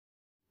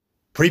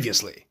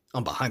Previously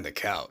on Behind the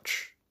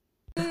Couch.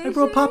 I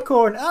brought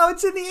popcorn. Oh,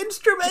 it's in the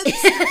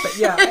instruments. But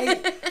yeah,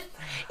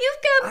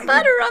 You've got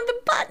butter on the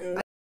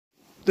button.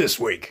 This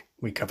week,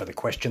 we cover the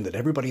question that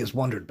everybody has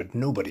wondered but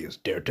nobody has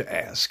dared to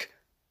ask.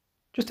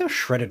 Just how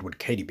shredded would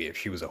Katie be if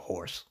she was a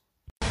horse?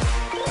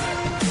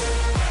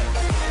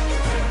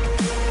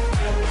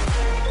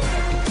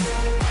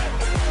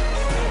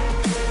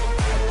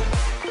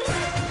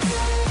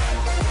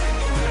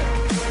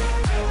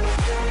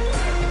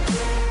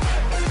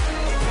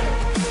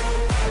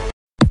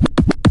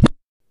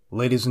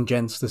 Ladies and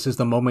gents, this is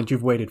the moment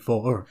you've waited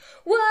for.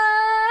 Whoa!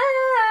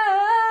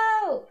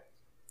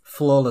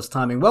 Flawless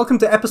timing. Welcome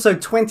to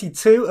episode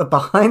 22 of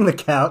Behind the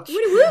Couch.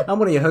 Whoop. I'm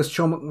one of your hosts,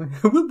 Sean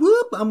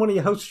I'm one of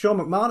your hosts, Sean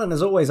McMahon, and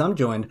as always, I'm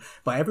joined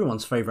by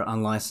everyone's favourite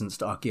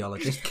unlicensed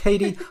archaeologist,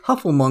 Katie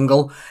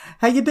Hufflemungle.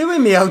 How you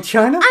doing, me old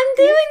China? I'm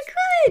doing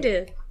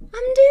good.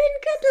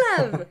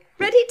 Love.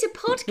 Ready to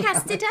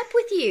podcast it up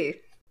with you.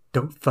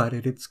 Don't fight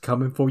it, it's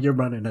coming for you,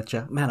 running at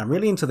ya. Man, I'm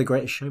really into The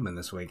Greatest Showman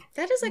this week.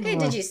 That is okay.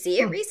 Did you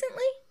see it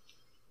recently?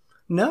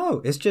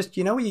 No, it's just,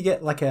 you know when you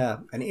get like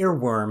an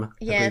earworm, I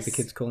believe Yes. the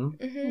kids call them?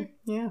 Mm-hmm.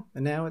 Yeah,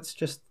 and now it's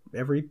just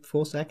every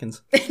 4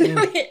 seconds.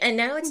 Yeah, And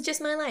now it's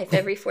just my life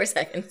every 4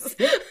 seconds.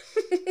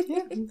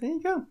 yeah, there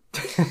you go.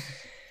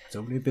 It's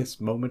only this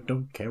moment,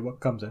 don't care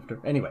what comes after.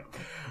 Anyway,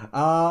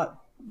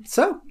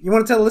 so, you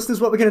want to tell the listeners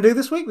what we're going to do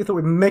this week? We thought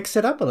we'd mix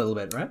it up a little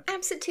bit, right?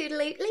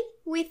 Absolutely.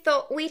 We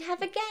thought we'd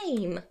have a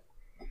game.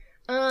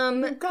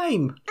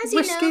 Game. As you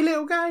Risky know-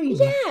 little game.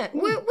 Yeah,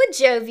 we're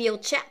jovial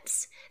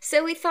chaps.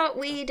 So we thought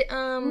we'd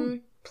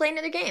play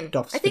another game.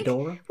 Doff's I think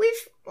fedora.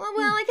 well,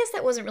 I guess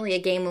that wasn't really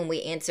a game when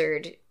we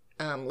answered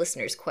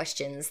listeners'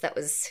 questions. That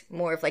was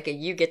more of like a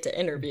you get to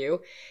interview.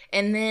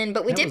 And then,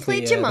 but we That did was play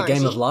the Jumanji.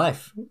 game of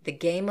life. The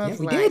game of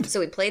we life. did. So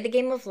we played the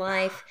game of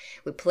life.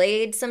 We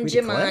played some We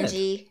declared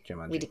Jumanji.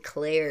 Jumanji. We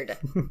declared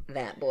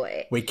that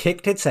boy. We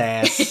kicked its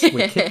ass.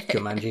 We kicked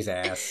Jumanji's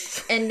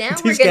ass. And now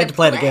Too we're scared gonna to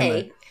play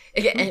it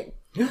again,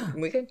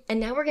 we could. And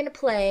now we're gonna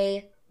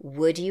play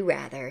Would You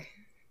Rather.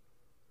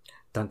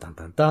 Dun dun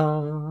dun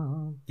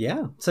dun.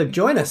 Yeah. So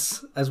join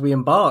us as we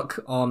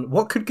embark on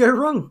what could go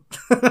wrong.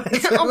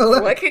 Let's have a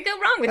look. What could go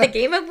wrong with a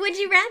game of Would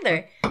You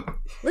Rather?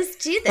 Let's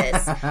do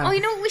this. Oh, you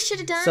know what we should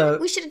have done? So-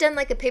 We should have done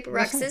like a paper,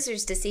 rock,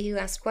 scissors to see who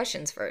asked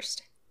questions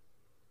first.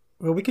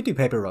 Well, we could do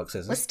paper, rock,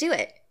 scissors. Let's do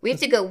it. We have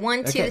to go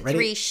 1, 2, Okay, 3,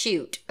 ready?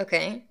 shoot.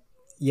 Okay.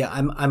 Yeah,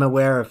 I'm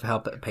aware of how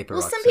paper,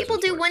 Well, rock, some people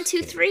scissors do works.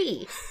 1, 2,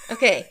 3.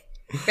 Okay.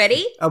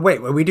 Ready? Oh, wait,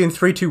 are we doing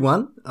 3, 2,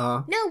 1?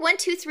 No, 1,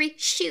 2, 3,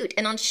 shoot.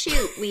 And on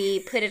shoot, we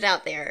put it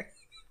out there.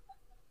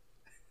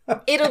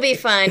 It'll be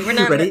fine. We're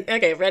not Ready?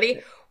 Okay,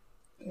 ready?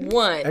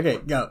 1. Okay,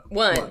 go.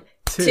 1,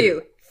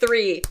 2,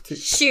 3,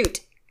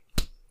 shoot.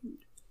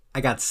 I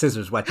got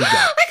scissors. What you got?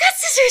 I got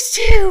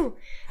scissors too.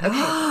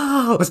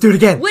 Let's do it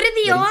again. What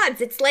are the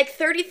odds? It's like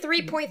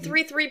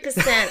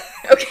 33.33%.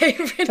 Okay,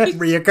 ready?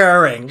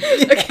 Reoccurring.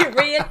 Okay,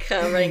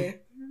 reoccurring.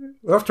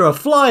 We're off to a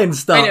flying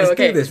start. I know, Let's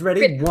okay. do this.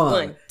 Ready?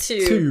 1,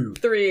 2,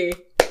 3.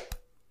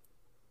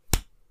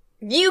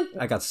 You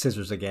I got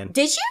scissors again.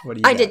 did you? What do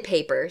you I got? did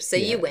paper, so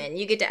you Yeah. win.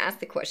 You get to ask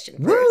the question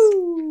first.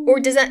 Woo! Or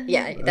does that?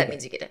 Yeah, that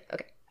means you get it.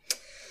 Okay.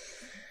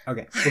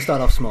 Okay, we'll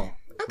start off small.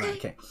 Okay. Right,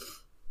 okay.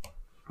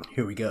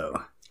 Here we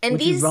go. And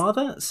Would these you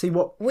rather see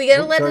what... we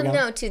gotta Oh, let sorry, them go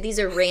on. know too. These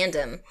are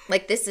random.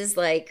 Like this is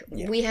like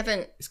we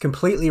haven't. It's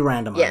completely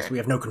randomized. Yeah. We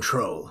have no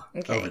control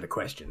Okay. over the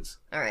questions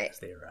All right. as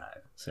they arrive.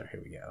 So here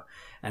we go.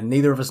 And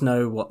neither of us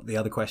know what the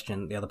other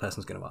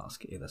person's going to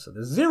ask either. So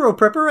there's zero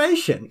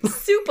preparation.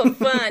 Super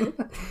fun.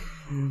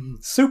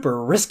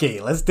 Super risky.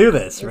 Let's do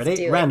this. Let's Ready?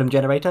 do it. Random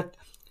generator.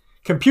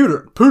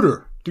 Computer.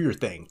 Pooter. Do your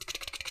thing.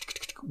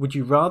 Would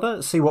you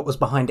rather see what was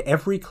behind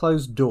every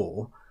closed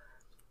door?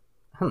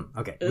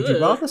 Okay. Would you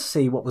Ugh. rather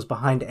see what was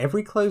behind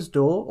every closed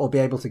door or be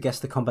able to guess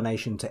the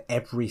combination to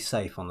every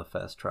safe on the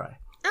first try?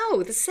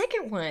 Oh, the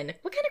second one.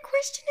 What kind of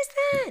question is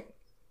that?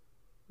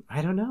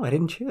 I don't know. I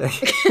didn't choose.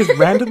 It's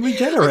randomly Okay,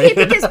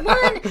 generated. because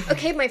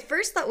okay, my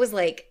first thought was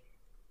like,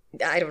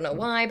 I don't know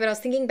why, but I was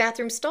thinking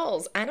bathroom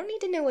stalls. I don't need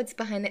to know what's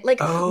behind it. Like,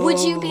 would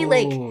you be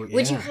like, Oh,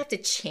 would you yeah. have to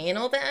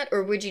channel that,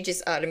 or would you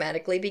just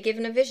automatically be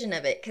given a vision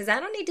of it? Because I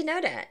don't need to know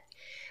that.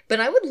 But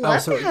I would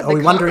love so to have are the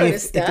we wondering combo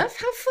if- stuff.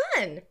 How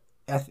fun!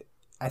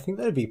 I think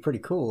that would be pretty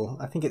cool.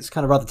 I think it's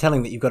kind of rather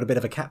telling that you've got a bit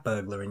of a cat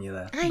burglar in you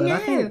there. I But know. I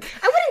think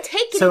I wouldn't take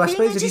anything. So I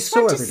suppose I if you just saw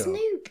want to every door-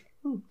 snoop.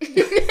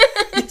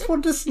 you just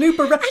want to snoop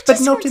around, I but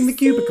just not want in to the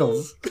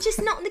cubicles. see, but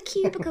just not in the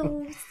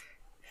cubicles.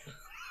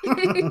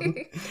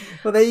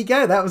 Well, there you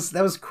go. That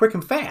was quick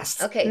and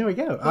fast. Okay, there we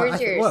go. Here's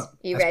yours.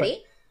 You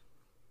ready?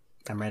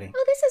 I'm ready.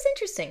 Oh, this is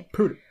interesting.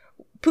 Pooter.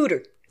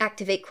 Pooter,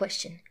 activate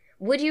question.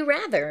 Would you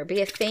rather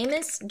be a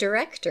famous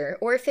director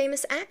or a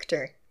famous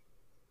actor?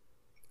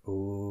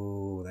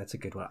 Ooh, that's a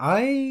good one.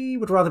 I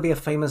would rather be a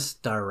famous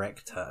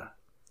director.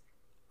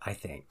 I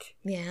think.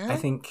 Yeah. I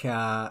think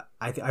I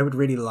would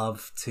really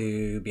love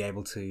to be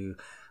able to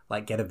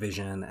like get a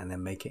vision and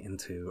then make it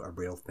into a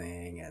real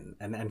thing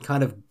and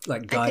kind of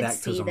like guide could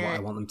actors see on what that. I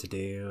want them to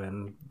do,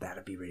 and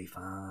that'd be really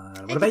fun.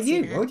 What could about see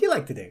you? that. What would you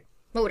like to do?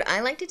 What would I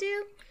like to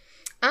do?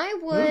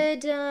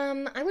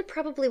 I would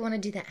probably want to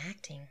do the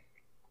acting.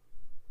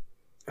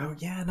 Oh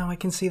yeah, no, I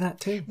can see that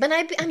too. But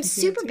I'm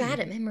see super that too. bad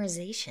at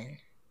memorization.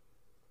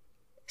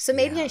 So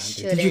maybe I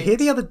shouldn't. Did you hear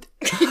the other?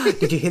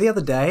 Did you hear the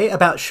other day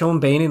about Sean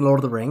Bean in Lord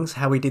of the Rings?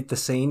 How he did the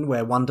scene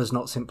where one does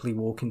not simply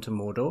walk into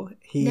Mordor.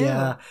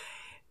 No.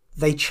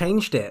 They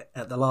changed it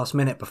at the last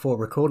minute before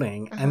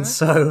recording, and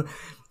so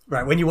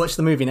right when you watch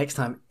the movie next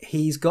time,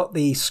 he's got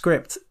the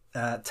script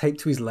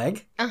taped to his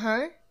leg.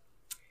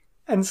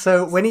 And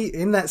so when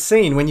in that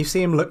scene, when you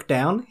see him look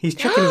down, he's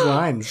checking his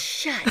lines.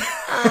 Shut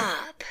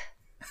up.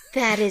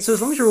 That is So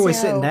as long as you're always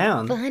sitting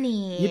down,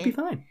 funny. you'd be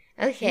fine.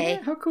 Okay.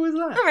 Yeah, how cool is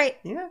that? All right.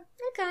 Yeah.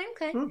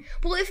 Okay.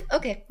 Well,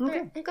 okay. All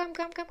right.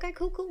 Okay.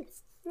 Cool.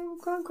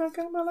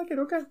 Okay, I like it.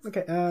 Okay.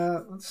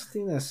 Let's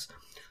do this.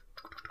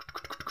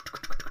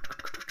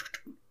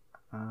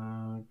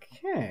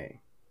 Okay.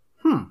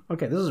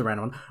 Okay, this is a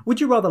random one. Would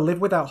you rather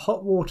live without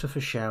hot water for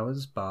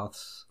showers,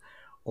 baths,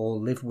 or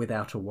live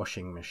without a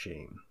washing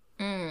machine?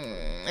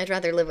 I'd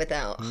rather live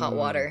without hot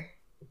water.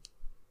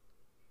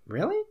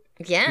 Really?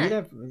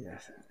 Yeah.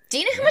 Do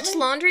you know how much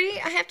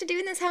laundry I have to do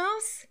in this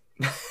house?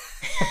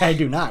 I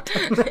do not.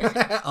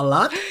 A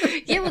lot?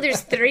 Yeah, well,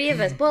 there's 3 of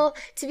us. Well,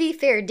 to be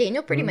fair,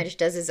 Daniel pretty much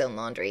does his own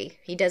laundry.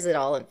 He does it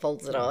all and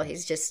folds it all.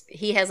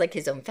 He has like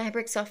his own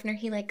fabric softener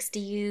he likes to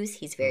use.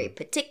 He's very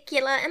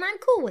particular, and I'm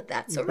cool with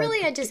that. So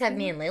really, I just have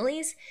me and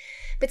Lily's.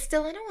 But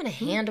still, I don't want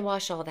to hand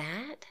wash all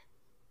that.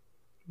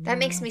 That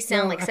makes me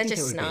sound like such a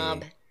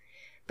snob.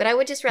 But I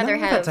would just rather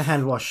I've have... had to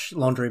hand wash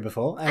laundry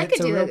before, and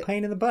it's a real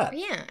pain in the butt.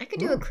 Yeah, I could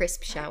do a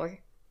crisp shower.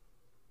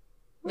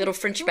 Little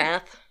French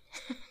bath.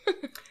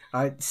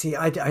 I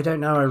don't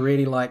know. I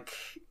really like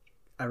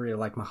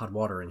my hot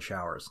water in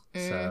showers.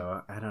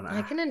 So I don't know.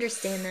 I can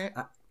understand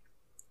that.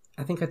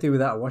 I think I do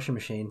without a washing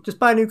machine. Just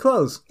buy new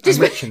clothes. I'm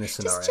rich in this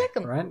scenario. Just check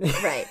them. Right?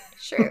 Right.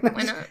 Sure.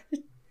 Why not?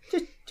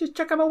 Just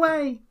chuck them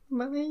away.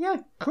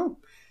 Yeah. Cool.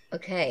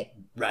 Okay.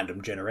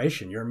 Random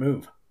generation. Your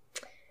move.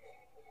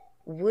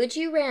 Would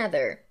you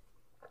rather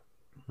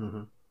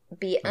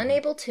be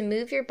unable to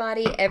move your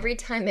body every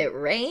time it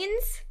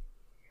rains,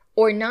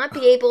 or not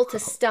be able to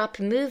stop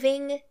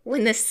moving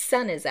when the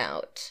sun is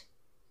out?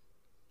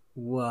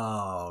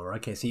 Whoa.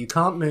 Okay, so you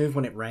can't move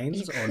when it rains,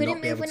 You or couldn't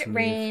not be move able when to it move.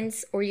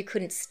 rains, or you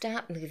couldn't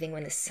stop moving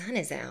when the sun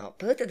is out.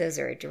 Both of those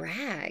are a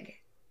drag.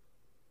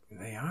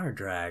 They are a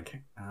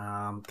drag.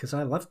 Because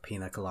I love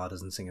pina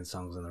coladas and singing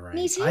songs in the rain.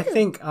 Me too. I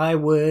think I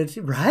would,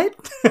 right?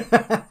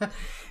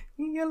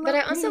 But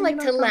I also like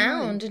to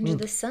lounge under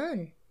the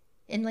sun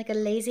in like a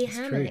lazy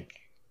hammock. True.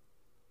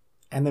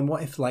 And then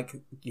what if, like,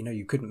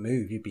 you couldn't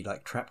move? You'd be,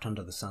 like, trapped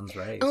under the sun's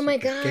rays. Oh my You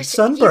could gosh. get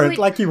sunburned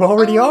like you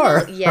already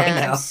are Yeah,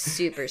 right now. I'm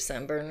super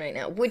sunburned right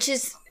now. Which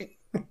is,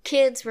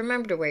 kids,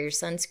 remember to wear your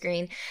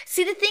sunscreen.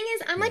 See, the thing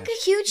is, I'm like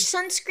a huge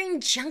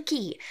sunscreen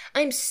junkie.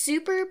 I'm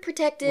super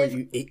protective.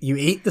 Wait, you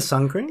eat the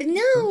sun cream?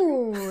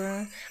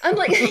 No, I'm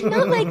like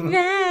not like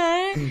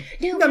that.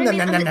 No, but I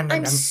mean,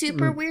 I'm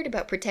super weird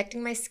about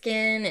protecting my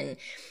skin, and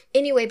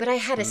anyway. But I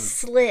had a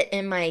slit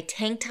in my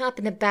tank top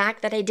in the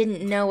back that I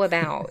didn't know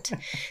about.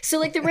 So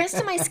like the rest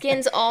of my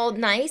skin's all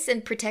nice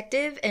and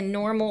protective and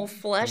normal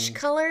flesh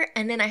color,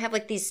 and then I have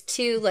like these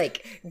 2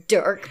 like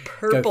dark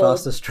purple. Go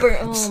faster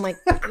stripes. Oh my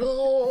god,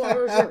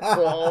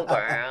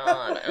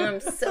 and I'm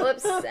so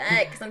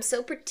upset because I'm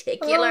so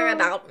particular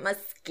about my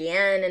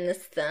skin and the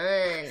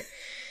sun.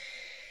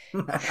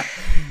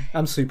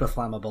 I'm super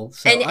flammable.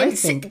 So And I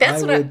think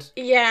that's I what would...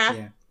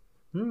 Yeah.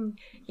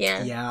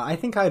 Yeah, I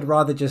think I'd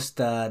rather just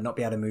not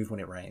be able to move when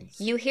it rains.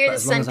 You hear But the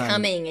as long sun as I'm-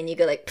 coming and you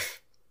go like,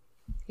 pff,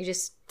 you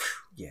just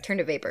turn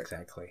to vapor.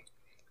 Exactly.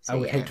 So, I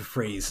would yeah. hate to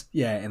freeze,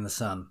 in the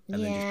sun,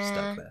 and then just be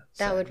stuck there.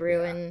 That So, would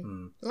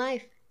ruin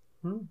life.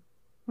 Mm.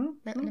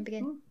 That wouldn't be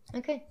good.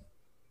 Okay.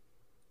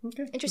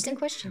 Okay. Interesting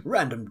question.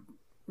 Random.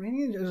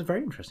 It was a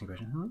very interesting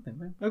question. I like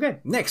that. Okay.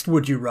 Next,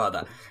 would you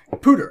rather?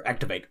 Pooter,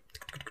 activate.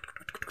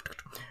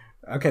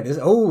 Okay. This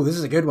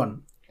is a good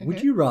one.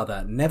 Would you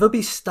rather never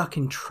be stuck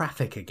in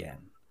traffic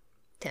again,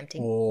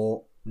 Tempting.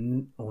 or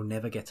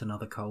never get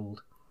another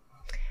cold?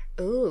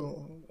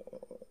 Ooh.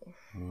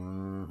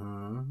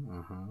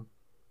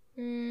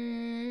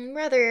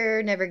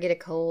 Rather never get a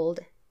cold.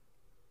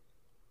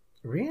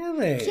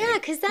 Really? Yeah,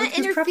 because that Well, 'cause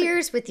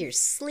interferes with your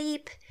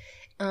sleep,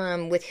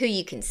 with who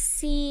you can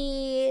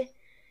see.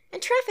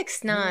 And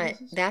traffic's not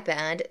that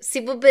bad. See,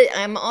 but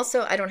I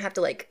don't have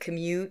to like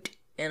commute,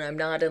 and I'm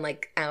not in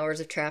like hours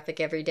of traffic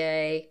every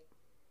day.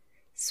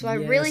 So I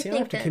really I think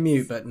have to that's...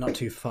 commute, but not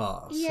too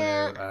far.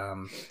 Yeah.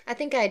 So, I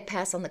think I'd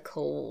pass on the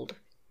cold.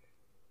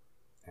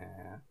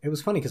 it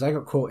was funny because I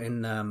got caught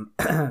in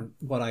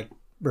what I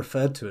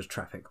referred to as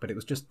traffic, but it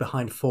was just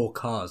behind 4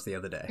 cars the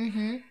other day.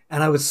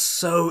 And I was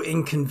so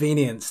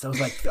inconvenienced. I was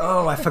like,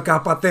 oh, I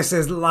forgot what this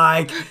is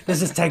like.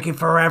 This is taking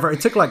forever.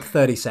 It took like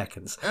 30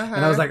 seconds. And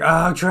I was like,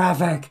 oh,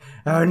 traffic.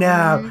 Oh,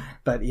 no.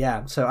 But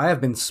yeah, so I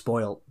have been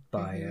spoilt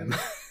by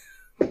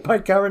by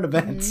current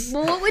events.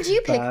 Well, what would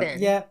you pick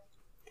then? Yeah.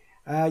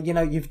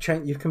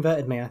 You've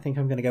converted me. I think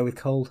I'm going to go with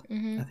cold.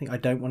 I think I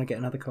don't want to get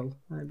another cold.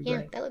 That'd be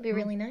great. That would be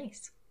really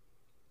nice.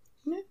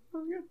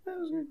 That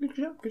was good. Good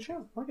job. Good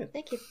job. I like it.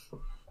 Thank you.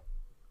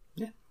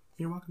 Yeah,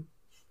 you're welcome.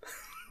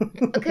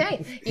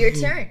 Okay, your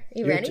turn.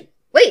 You Your ready?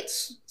 Wait.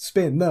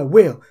 Spin the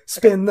wheel.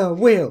 Spin the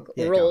wheel.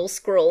 Yeah, Roll,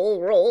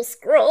 scroll, roll,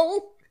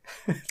 scroll.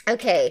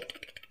 Okay.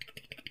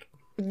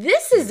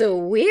 This is a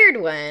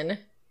weird one.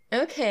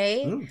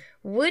 Okay.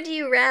 Would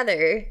you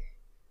rather...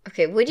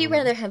 Okay, would you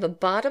rather have a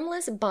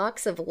bottomless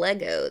box of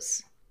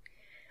Legos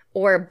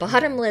or a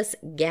bottomless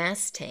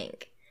gas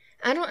tank?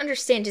 I don't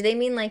understand. Do they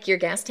mean like your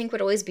gas tank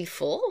would always be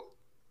full?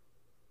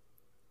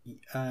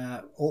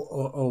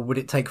 Or would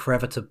it take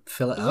forever to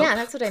fill it up? Yeah,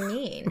 that's what I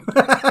mean.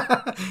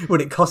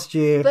 Would it cost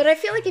you... But I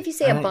feel like if you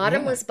say a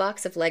bottomless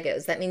box of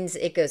Legos, that means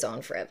it goes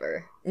on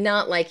forever.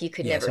 Not like you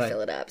could never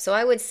fill it up. So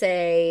I would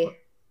say...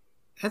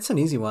 That's an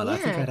easy one. Yeah. I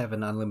think I'd have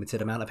an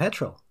unlimited amount of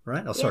petrol,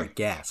 right? Oh, sorry,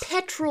 gas.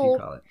 Petrol. You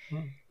call it.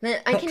 Yeah.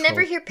 I can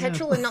never hear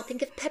petrol and not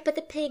think of Peppa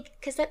the Pig,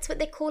 because that's what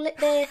they call it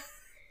there.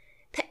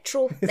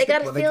 Petrol. They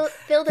gotta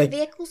fill the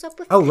vehicles up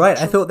with petrol. Oh, right.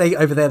 I thought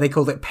over there they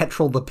called it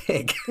Petrol the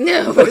Pig.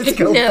 No, But it's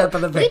called no. Peppa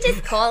the We Pig.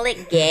 just call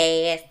it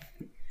gas.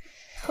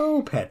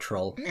 Oh,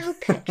 petrol. No,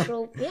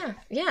 petrol. Yeah,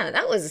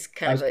 that was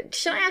kind of a...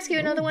 Should I ask you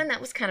another one?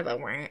 That was kind of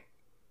a...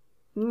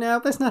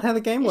 No, that's not how the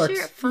game works.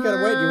 Sure, You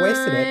gotta wait. You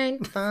wasted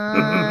it.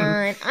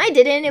 Fine. I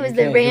didn't. It was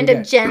the Okay, random here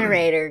we go.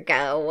 generator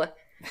go.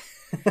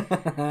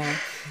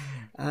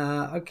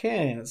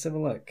 Okay, let's have a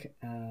look.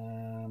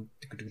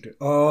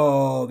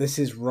 Oh, this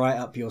is right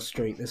up your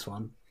street, this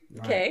one.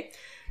 Right.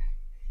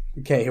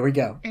 Okay, here we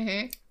go.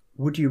 Mm-hmm.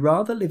 Would you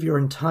rather live your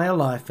entire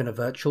life in a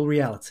virtual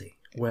reality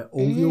where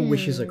all your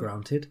wishes are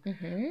granted,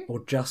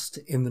 or just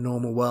in the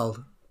normal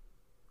world?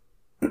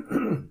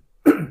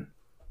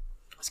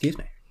 Excuse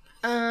me.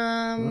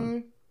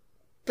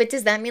 But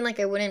does that mean like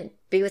I wouldn't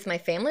be with my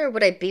family, or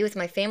would I be with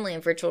my family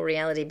in virtual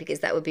reality because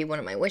that would be one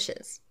of my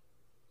wishes?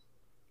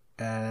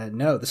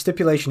 No, the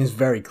stipulation is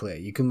very clear.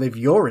 You can live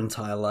your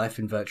entire life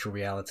in virtual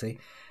reality,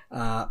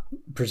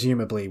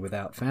 presumably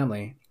without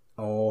family,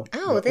 or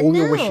then all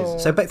your no.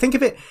 wishes. So, but think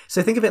of it.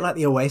 So think of it like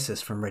the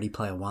Oasis from Ready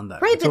Player One, though.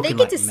 Right, We're but they talking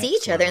get like to see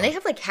next each other, and they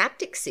level. have like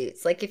haptic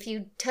suits. Like if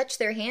you touch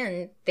their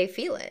hand, they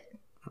feel it.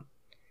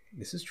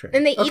 This is true.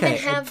 And they even okay,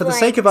 have, for the like,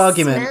 sake of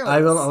argument, I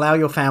will smells. allow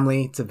your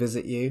family to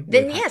visit you.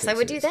 Then with yes, haptic I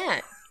would do suits.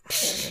 that.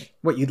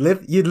 What, you'd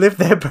live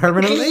there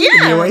permanently in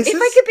the Yeah, Oasis?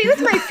 if I could be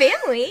with my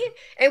family,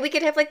 and we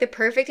could have like the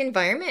perfect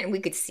environment, and we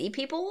could see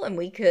people, and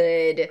we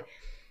could.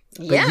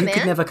 But Yeah, you man.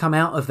 could never come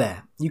out of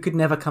there. You could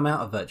never come out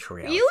of virtual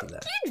reality.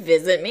 You'd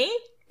visit me.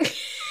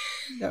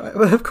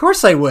 Well, of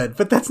course I would,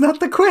 but that's not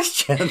the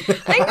question.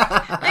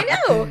 I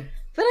know,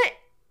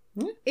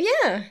 but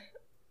yeah.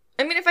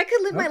 I mean, if I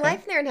could live my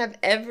life there and have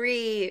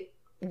every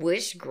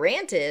wish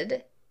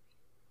granted,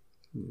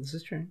 This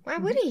is true. why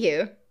wouldn't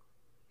you?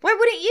 Why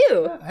wouldn't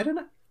you? I don't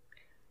know.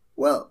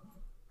 Well,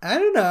 I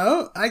don't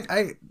know.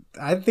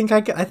 I think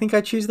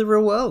I choose the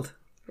real world.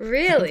 I think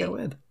Really? I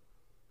would.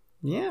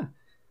 Yeah.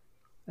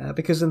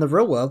 Because in the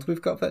real world,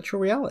 we've got virtual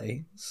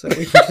reality, so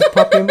we can just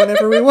pop in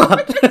whenever we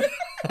want.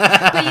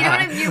 But you don't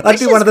have your I'd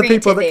be wishes one of the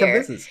people granted that come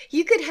there. visit.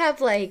 You could have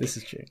like This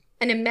is true.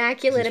 an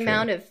immaculate This is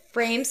amount true. of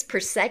frames per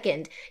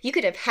second. You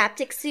could have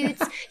haptic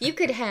suits. You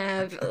could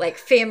have like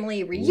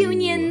family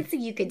reunions.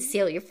 You could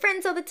see all your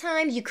friends all the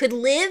time. You could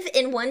live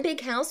in one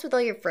big house with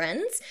all your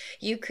friends.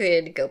 You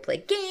could go play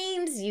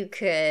games. You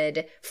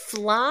could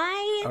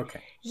fly.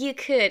 Okay. You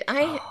could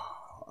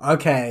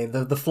Okay,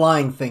 the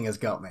flying thing has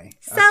got me.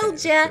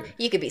 Soldier. Okay,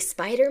 You could be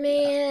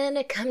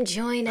Spider-Man. Come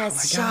join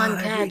us, Oh my Sean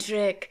God,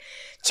 Patrick.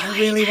 I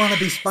really want to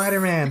be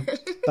Spider-Man,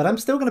 but I'm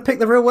still going to pick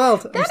the real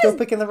world. I'm still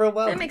picking the real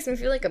world. That makes me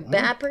feel like a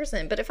bad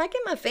person. But if I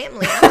get my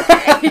family,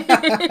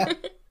 I'm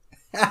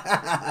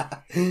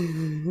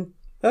okay.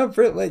 Oh,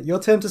 Britt, wait, your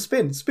turn to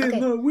spin. Spin Okay.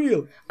 the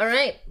wheel. All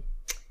right.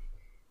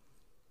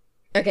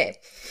 Okay.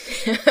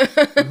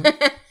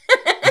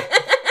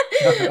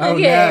 Oh,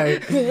 Okay.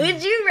 no.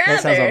 Would you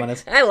That sounds rather?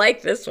 ominous. I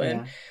like this one.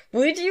 Yeah.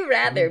 Would you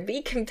rather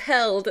be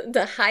compelled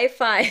to high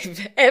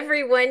five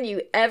everyone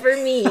you ever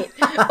meet,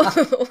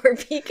 or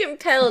be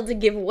compelled to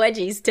give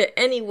wedgies to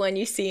anyone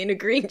you see in a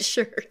green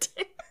shirt?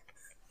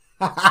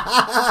 Imagine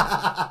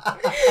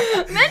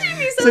if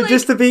you saw So like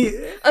just to be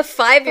a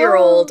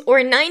 5-year-old or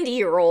a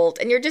 90-year-old,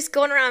 and you're just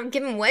going around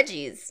giving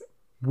wedgies.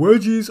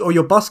 wedgies, or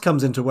your boss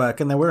comes into work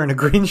and they're wearing a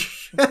green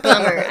shirt.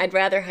 Bummer. I'd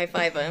rather high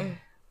five him.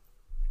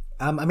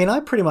 I mean, I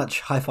pretty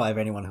much high five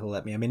anyone who'll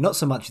let me. I mean, not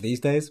so much these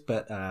days,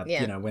 but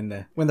Yeah. you know, when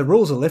the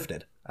rules are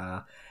lifted,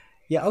 yeah,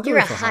 I'll go You're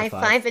in a for high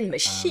five. fiving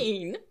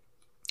machine.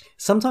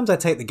 Sometimes I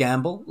take the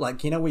gamble,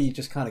 like where you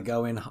just kind of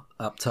go in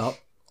up top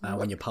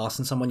when you're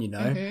passing someone you know,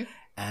 Mm-hmm.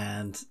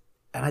 and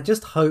I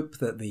just hope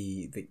that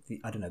the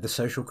I don't know, the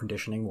social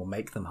conditioning will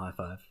make them high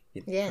five.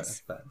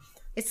 Yes. But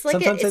It's like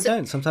sometimes it's they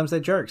don't. Sometimes they're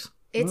jerks.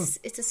 It's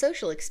a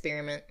social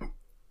experiment.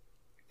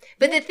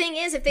 But the thing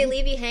is, if they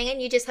leave you hanging,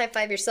 you just high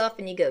five yourself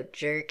and you go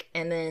jerk,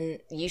 and then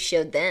you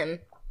showed them,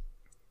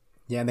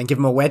 Yeah, and then give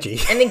them a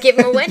wedgie. and then give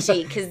them a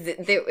wedgie because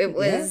it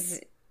was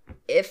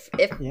if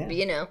Yeah.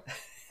 you know,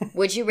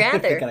 would you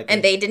rather? gotta go.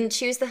 And they didn't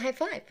choose the high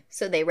five,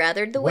 so they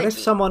rathered the What wedgie. if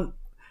someone?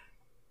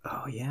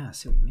 Oh yeah, I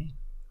see what you mean.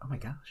 Oh my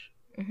gosh.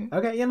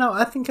 Okay, yeah, no,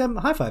 I think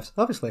high fives,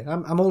 obviously.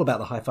 I'm all about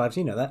the high fives,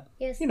 you know that.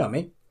 Yes. You know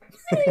me.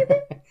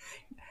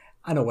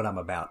 I know what I'm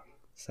about.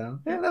 So,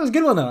 yeah, that was a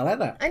good one, though. I like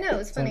that. I know, it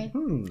was funny.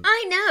 So,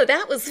 I know,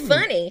 that was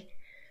funny.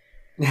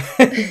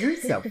 You're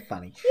so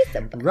funny. You're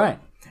so funny. Right.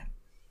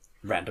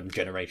 Random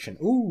generation.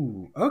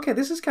 Ooh, okay,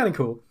 this is kind of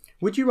cool.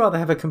 Would you rather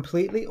have a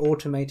completely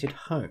automated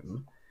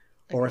home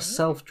or a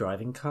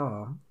self-driving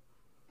car?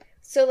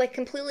 So, like,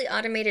 completely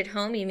automated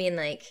home, you mean,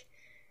 like...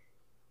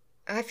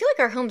 I feel like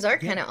our homes are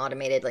kind of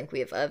automated. Like, we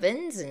have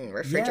ovens and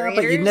refrigerators.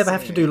 Yeah, but you'd never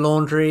have to do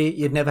laundry.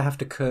 You'd never have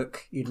to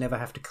cook. You'd never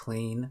have to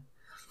clean.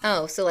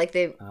 Oh, so, like,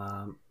 that'd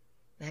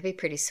be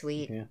pretty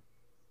sweet.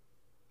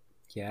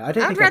 Yeah, I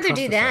don't I'd rather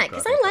do that,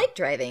 because I like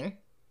driving.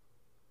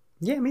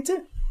 Yeah, me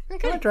too.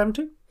 Okay. I like driving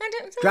too.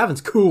 So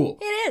Driving's cool.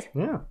 it is.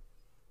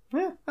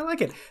 Yeah, I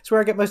like it. It's where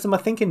I get most of my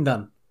thinking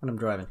done when I'm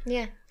driving.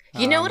 Yeah.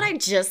 You know what I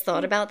just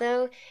thought about,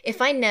 though?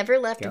 If I never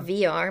left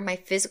VR, my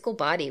physical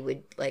body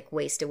would, like,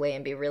 waste away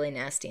and be really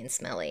nasty and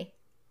smelly.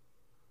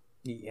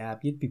 Yeah,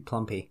 you'd be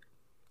plumpy.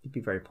 You'd be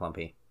very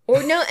plumpy.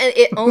 Or no,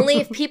 only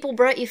if people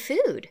brought you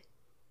food.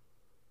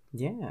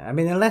 Yeah, I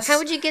mean, unless... How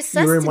would you get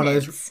you were in sustenance? one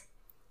of those...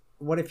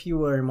 What if you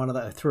were in one of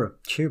those... Through a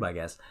tube, I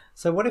guess.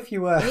 So what if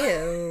you were...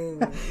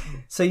 Ew.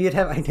 So you'd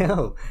have... I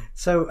know.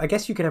 So I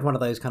guess you could have one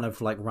of those kind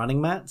of, like,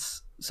 running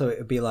mats. So it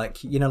would be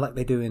like, you know, like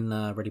they do in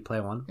Ready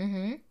Player One?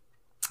 Mm-hmm.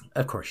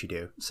 Of course you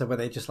do. So where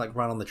they just, like,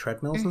 run on the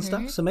treadmills and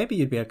stuff. So maybe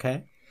you'd be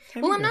okay.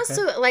 Well, I'm not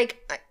so, like...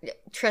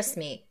 Trust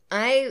me.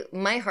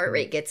 My heart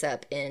rate gets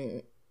up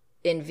in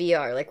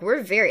VR. Like,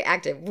 we're very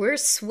active. We're a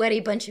sweaty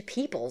bunch of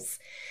peoples.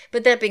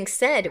 But that being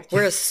said,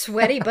 we're a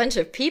sweaty bunch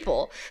of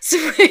people. So,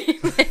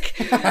 like,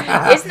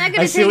 it's not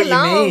going to take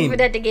long for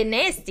that to get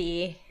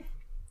nasty.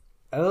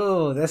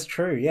 Oh, that's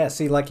true. Yeah,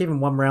 see, like, even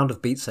one round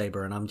of Beat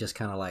Saber and I'm just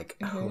kind of like,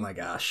 oh my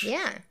gosh.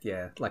 Yeah.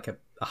 Yeah, like a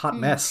hot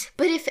mess.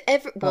 But if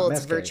ever... Well,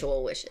 it's mess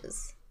virtual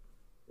wishes.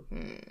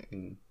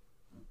 I'm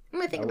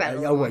going to think about it a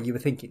Oh, little well, more. you were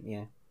thinking,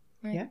 yeah.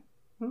 Right. Yeah.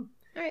 All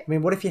right. I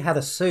mean, what if you had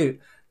a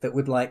suit that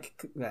would,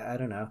 like, I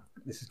don't know.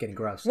 This is getting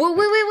gross. Well,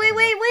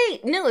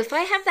 wait. No, if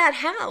I have that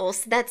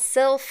house that's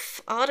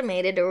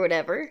self-automated or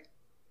whatever...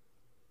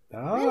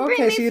 Oh, bring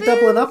okay, me so you're food.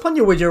 doubling up on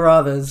your would you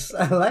rathers.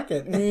 I like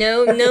it.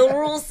 No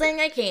rules saying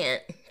I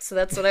can't. So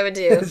that's what I would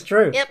do. It's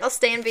true. Yep, I'll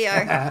stay in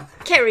VR.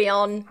 Carry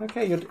on.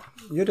 Okay,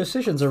 your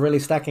decisions are really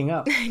stacking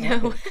up. I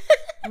know.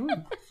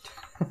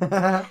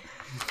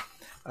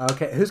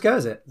 Okay, whose go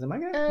is it? Is it my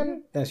go?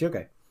 No, it's your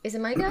go. Is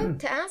it my go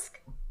to ask?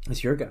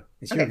 It's your go.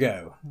 It's your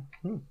go.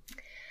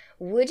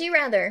 Would you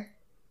rather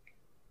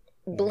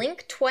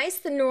blink twice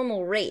the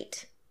normal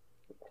rate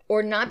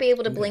or not be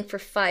able to blink for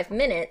 5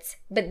 minutes,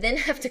 but then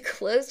have to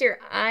close your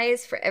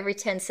eyes for every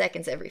 10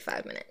 seconds every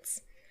 5 minutes?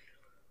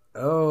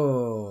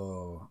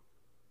 Oh,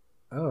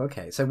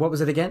 okay. So what was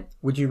it again?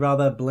 Would you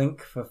rather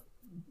blink for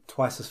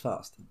twice as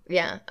fast?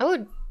 Yeah, I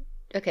would.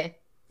 Okay.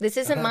 This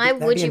isn't my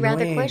that'd would be you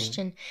rather annoying.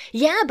 question.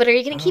 Yeah, but are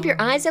you going to keep your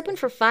eyes open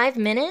for 5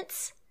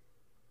 minutes?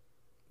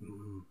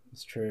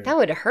 It's true. That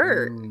would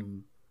hurt.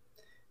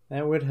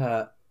 That would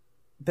hurt.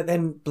 But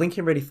then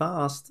blinking really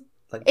fast,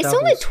 like It's double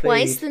only speed.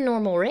 twice the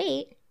normal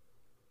rate.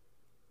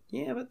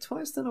 Yeah, but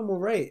twice the normal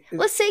rate.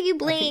 Let's say you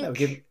I think that would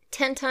blink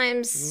 10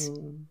 times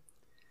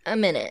a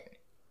minute.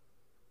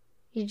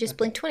 You just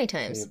blink 20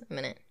 times a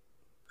minute.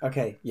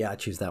 Okay, yeah, I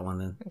choose that one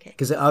then. Okay.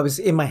 Because I was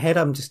in my head.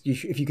 I'm just.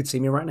 If you could see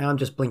me right now, I'm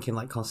just blinking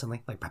like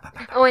constantly, like. Bah, bah,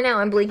 bah, bah. Oh, I know.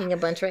 I'm blinking a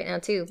bunch right now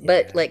too,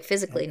 but like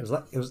physically. It was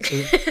like it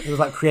was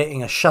like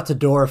creating a shutter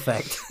door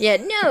effect. Yeah,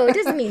 no, it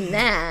doesn't mean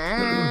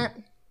that.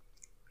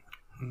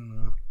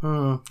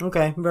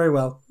 Okay, very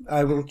well.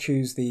 I will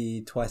choose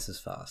the twice as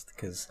fast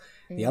because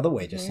the other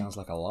way just sounds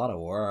like a lot of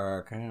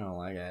work. I don't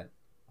like it.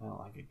 I don't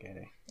like it,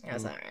 Katie. I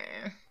was like,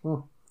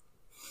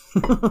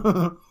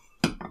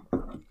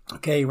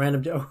 Okay,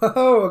 random joke.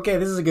 Oh, okay,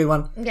 this is a good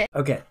one.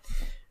 Okay.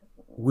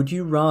 Would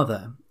you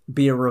rather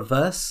be a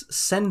reverse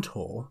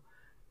centaur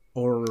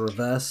or a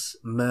reverse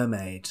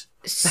mermaid?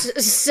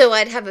 so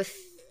I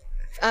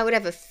would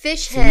have a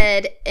fish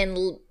head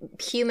and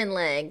human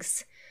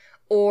legs,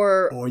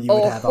 or you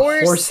would have a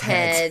horse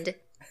head.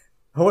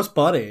 Horse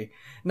body.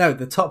 No,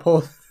 the top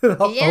horse.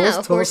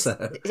 Horse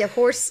torso. Yeah,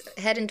 horse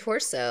head and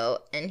torso,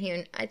 and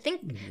human. I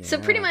think so.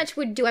 Pretty much,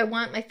 do I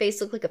want my face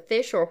to look like a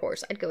fish or a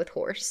horse? I'd go with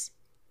horse.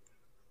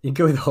 You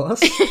go with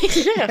horse?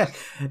 Yeah.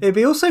 It'd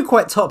be also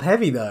quite top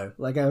heavy though.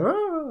 Like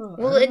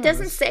Well, it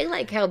doesn't say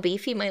like how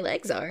beefy my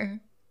legs are.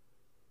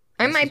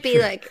 I might be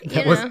like,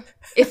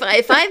 if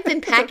I've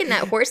been packing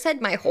that horse head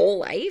my whole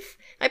life,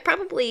 I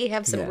probably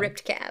have some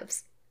ripped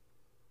calves.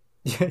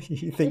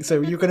 You think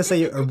so? You're going to say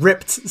you're a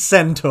ripped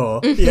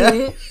centaur?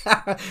 Yeah,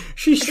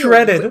 she's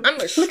shredded. I'm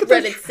a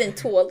shredded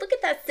centaur. Look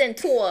at that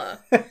centaur.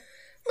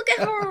 Look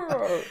at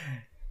her.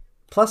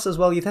 Plus, as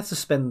well, you'd have to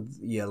spend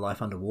your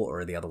life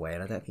underwater the other way,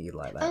 and I don't think you'd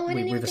like that. Oh, I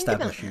didn't even think about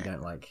established you that.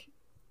 don't like.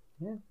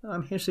 Yeah,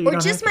 I'm here so you Or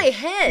don't just have my to.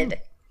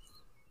 head.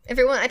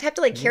 Everyone, I'd have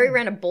to like carry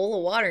around a bowl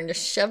of water and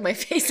just shove my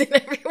face in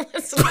every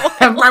once in a while.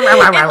 And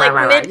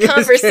like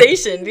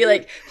mid-conversation, be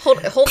like, hold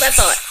that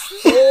thought.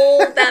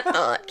 Hold that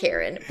thought,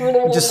 Karen.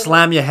 Just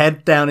slam your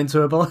head down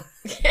into a bowl.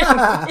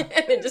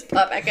 And then just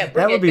pop back up.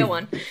 We're good. Go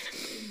on.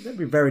 That'd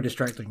be very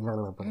distracting.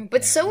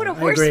 But so would a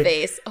horse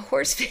face. A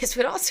horse face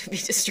would also be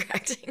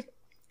distracting.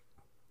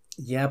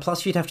 Yeah,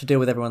 plus you'd have to deal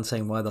with everyone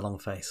saying, why the long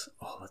face?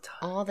 All the time.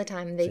 All the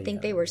time. They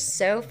think they were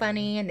so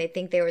funny, and they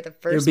think they were the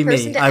It would first be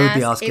person me. to I would ask.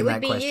 be asking It would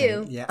that be question.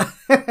 you. Yeah.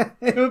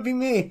 It would be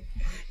me.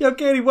 Yo,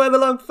 Katie, why the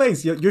long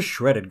face? You're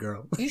shredded,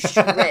 girl. You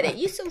shredded.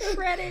 You so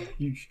shredded.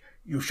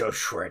 You so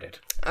shredded.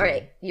 All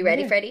right. You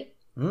ready, Freddie?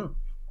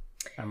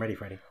 I'm ready,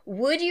 Freddie.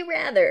 Would you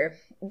rather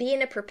be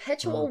in a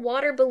perpetual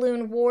water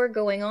balloon war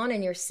going on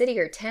in your city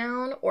or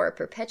town, or a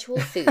perpetual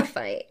food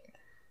fight?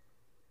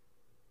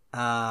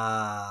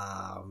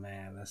 Oh,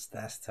 man, that's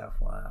a tough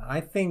one.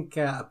 I think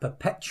a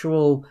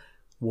perpetual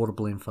water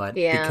balloon fight.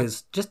 Yeah.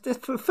 Because just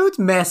food's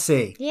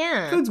messy.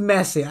 Yeah. Food's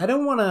messy. I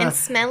don't want to... And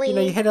smelly. You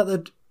know, you head out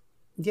the...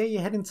 Yeah, you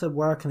head into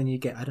work and then you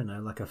get, I don't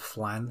know, like a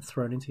flan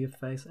thrown into your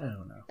face. I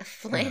don't know. A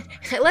flan.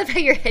 I love how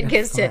your head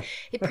goes to...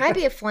 It'd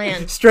probably be a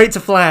flan. Straight to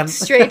flan.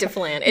 Straight to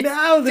flan. It's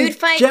no, there's food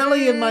fight.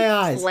 jelly in my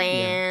eyes.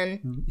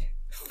 Flan. Yeah.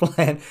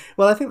 Flan.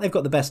 Well, I think they've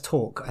got the best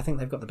talk. I think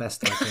they've got the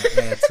best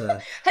air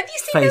to Have you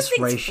seen those face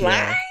things ratio.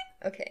 fly?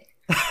 Okay.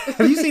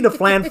 Have you seen a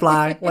flan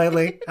fly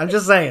lately? I'm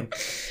just saying.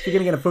 You're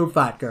gonna get a food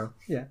fight, girl.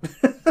 Yeah.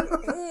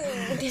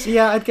 So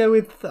yeah, I'd go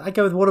with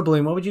water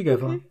balloon. What would you go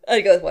for?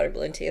 I'd go with water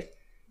balloon too.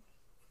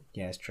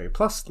 Yeah, it's true.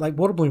 Plus, like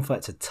water balloon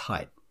fights are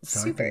tight, so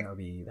Super. I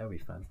think that would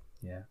be fun.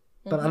 Yeah.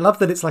 But I love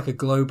that it's like a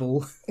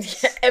global.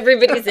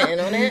 Everybody's in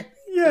on it.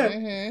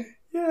 Yeah.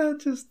 Yeah,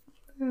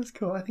 that's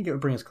cool. I think it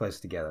would bring us closer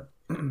together.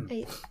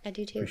 I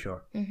do too. For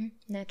sure.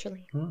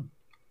 Naturally.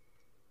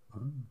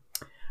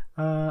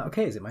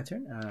 Okay, is it my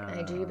turn?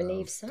 I do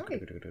believe so.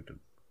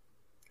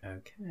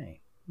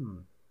 Okay.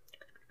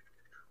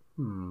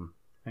 Hang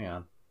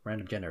on.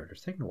 Random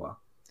generator's taking a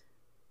while.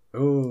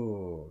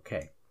 Oh,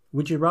 okay.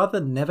 Would you rather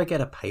never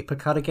get a paper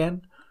cut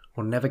again,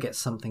 or never get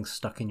something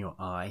stuck in your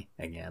eye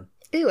again?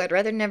 Ooh, I'd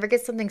rather never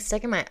get something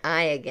stuck in my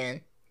eye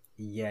again.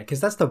 Yeah, because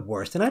that's the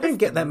worst. And I don't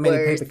get that many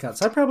paper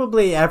cuts. I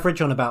probably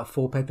average on about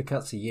 4 paper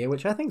cuts a year,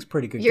 which I think is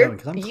pretty good going.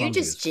 I'm you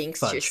just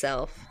jinxed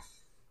yourself.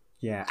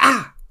 Yeah.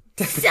 Ah!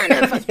 Son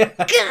of a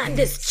god,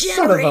 this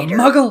generator. Son of a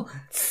muggle.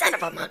 Son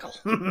of a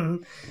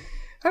muggle.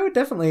 I would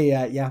definitely,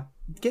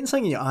 getting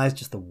something in your eye is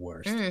just the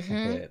worst.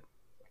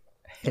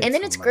 And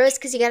then it's gross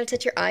because you got to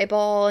touch your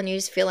eyeball and you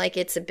just feel like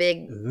it's a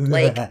big,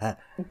 like,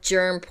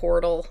 germ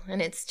portal. And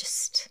it's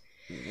just...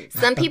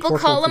 Some people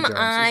call them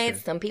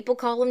eyes. Some people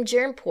call them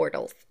germ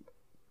portals.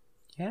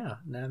 Yeah.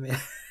 No, I mean,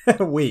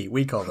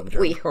 we call them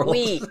germ portals.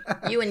 We.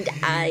 You and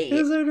I.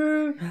 Is it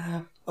true?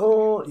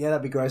 Oh, yeah,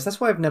 that'd be gross.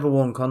 That's why I've never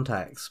worn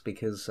contacts,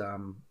 because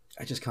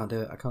I just can't do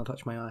it. I can't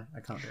touch my eye.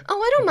 I can't do it. Oh,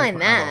 I don't mind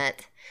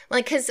that.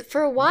 Like, because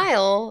for a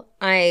while,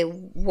 I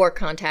wore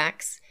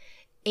contacts.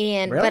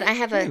 And really? But I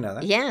have I didn't know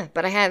that.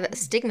 but I have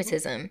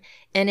astigmatism,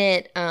 and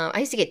it I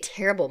used to get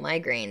terrible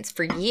migraines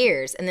for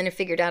years, and then I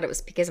figured out it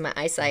was because of my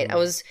eyesight. I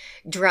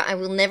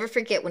will never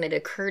forget when it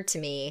occurred to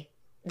me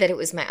that it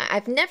was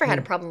I've never had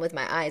a problem with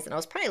my eyes, and I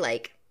was probably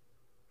like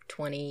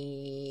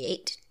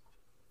 28,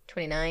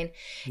 29,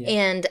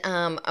 and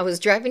I was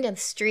driving down the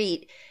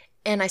street.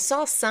 And I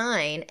saw a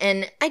sign,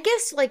 and I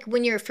guess, like,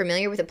 when you're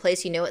familiar with a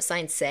place, you know what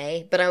signs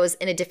say, but I was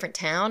in a different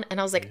town, and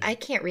I was like, I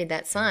can't read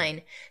that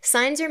sign.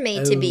 Signs are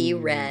made to be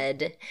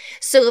read.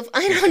 So if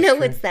I don't know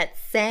what's that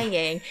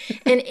saying.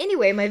 And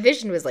anyway, my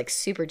vision was, like,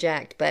 super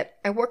jacked, but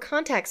I wore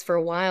contacts for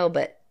a while,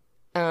 but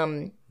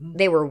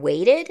they were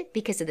weighted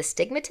because of the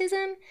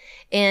stigmatism.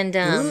 And,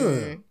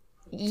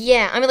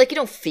 yeah, I mean, like, you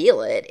don't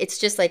feel it. It's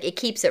just, like, it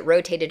keeps it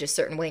rotated a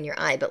certain way in your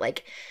eye, but,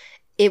 like...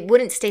 It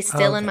wouldn't stay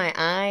still in my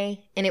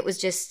eye, and it was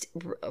just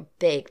a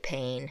big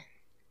pain.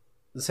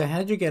 So how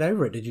did you get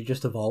over it? Did you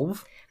just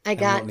evolve?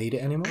 Not need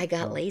it anymore? I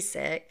got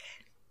LASIK.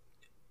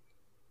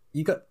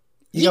 You got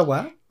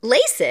what?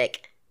 LASIK.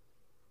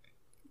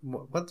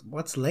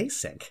 What's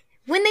LASIK?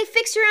 When they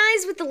fix your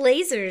eyes with the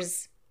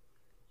lasers.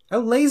 Oh,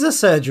 laser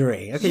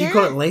surgery. Okay, you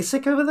call it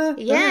LASIK over there?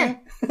 Yeah.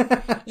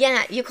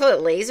 Yeah, you call it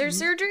laser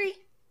surgery?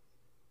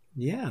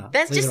 Yeah.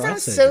 That just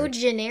sounds so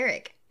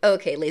generic.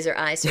 Okay, laser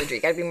eye surgery.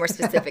 Gotta be more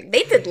specific.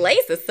 They did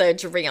laser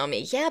surgery on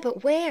me. Yeah,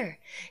 but where?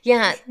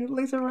 Yeah.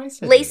 Laser eye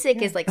surgery.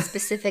 LASIK is like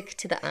specific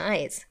to the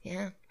eyes.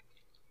 Yeah.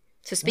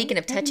 So speaking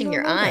of touching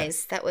your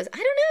eyes, that was, I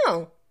don't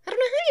know how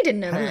you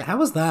didn't know that. How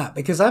was that?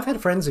 Because I've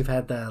had friends who've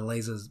had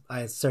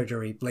eye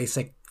surgery,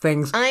 LASIK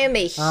things. I am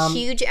a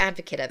huge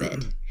advocate of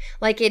it.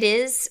 Like, it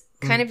is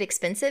kind of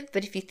expensive,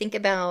 but if you think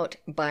about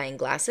buying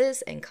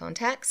glasses and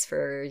contacts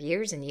for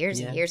years and years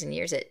and years and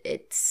years,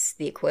 it's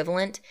the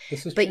equivalent.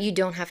 But you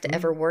don't have to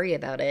ever worry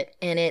about it.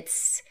 And it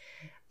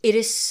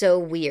is so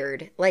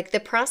weird. Like, the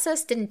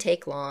process didn't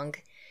take long.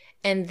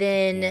 And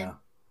then,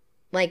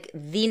 like,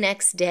 the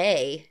next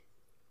day,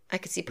 I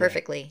could see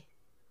perfectly.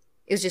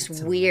 It was just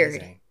weird.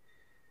 Amazing.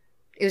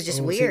 It was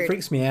just weird. See, it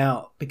freaks me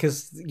out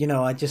because, you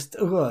know,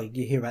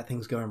 you hear about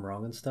things going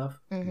wrong and stuff.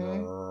 Okay,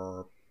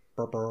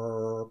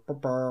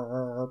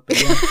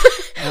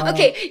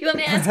 you want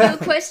me to ask you a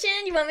question?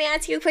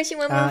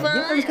 We'll move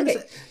on?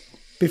 Yeah,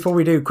 Before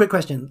we do, quick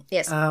question.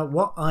 Yes.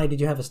 What eye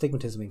did you have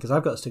astigmatism in? Because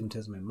I've got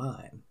astigmatism in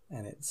mine,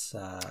 and it's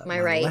my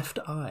right left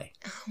eye.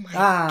 Oh my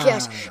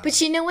gosh! But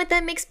you know what?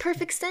 That makes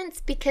perfect sense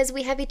because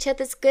we have each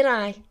other's good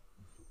eye.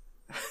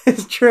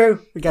 It's true.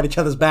 We got each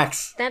other's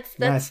backs. That's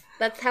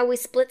how we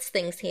splits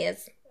things here.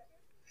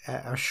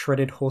 Our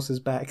shredded horses'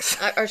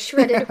 backs. Our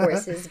shredded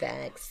horses'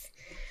 backs.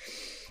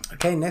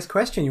 Okay, next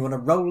question. You want to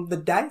roll the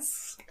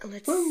dice?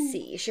 Let's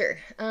see. Sure.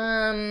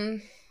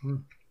 Bum,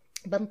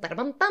 bada,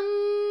 bum,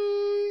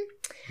 bum.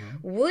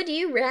 Would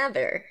you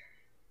rather?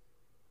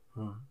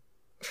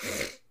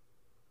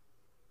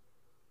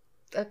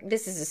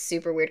 This is a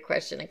super weird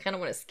question. I kind of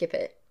want to skip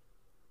it.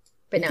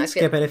 But you can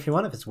skip it if you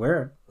want, if it's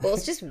weird. Well,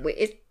 it's just...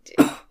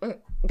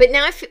 but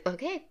now I feel...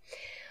 Okay.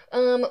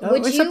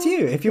 It's up to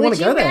you. If you want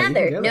to go there,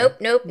 you can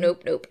go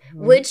Nope.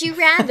 Would you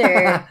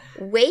rather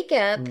wake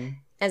up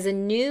as a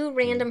new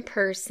random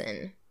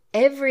person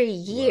every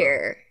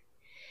year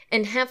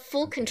and have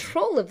full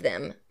control of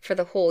them for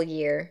the whole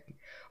year,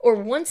 or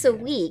once a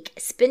week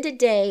spend a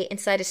day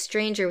inside a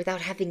stranger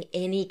without having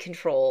any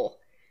control?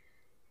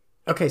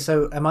 Okay,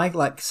 so am I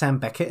like Sam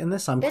Beckett in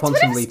this? I'm That's quantum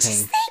what I was leaping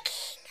just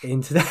thinking.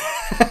 into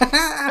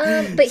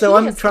that. But so he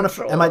I'm has trying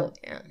control. to. Am I?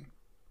 Yeah.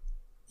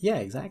 Yeah,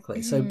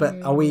 exactly. So,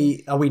 but are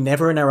we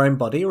never in our own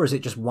body, or is it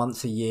just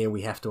once a year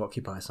we have to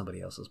occupy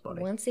somebody else's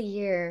body? Once a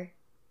year.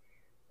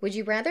 Would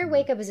you rather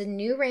wake up as a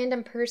new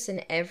random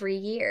person every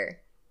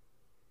year?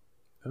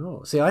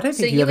 Oh, see, I don't So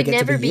think you you ever would get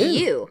never to be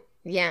you.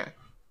 Yeah.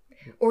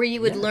 Or you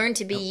would Yeah. learn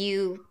to be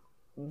you,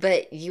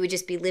 but you would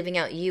just be living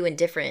out you in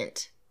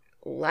different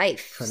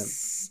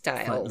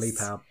lifestyles. Like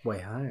leap our way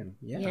home.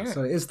 Yeah. Yeah.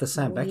 So it is the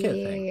Sam Beckett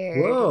thing. Weird.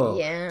 Whoa.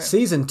 Yeah.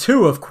 Season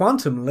 2 of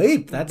Quantum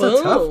Leap. That's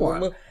a tough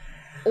one. Boom.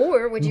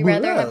 Or would you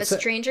rather have a So-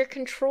 stranger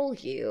control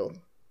you?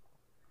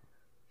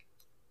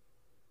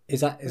 Is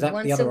that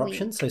Once the a other week.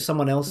 option? So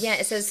someone else. Yeah,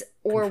 it says,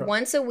 or control-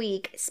 once a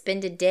week,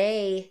 spend a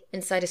day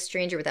inside a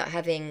stranger without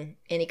having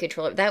any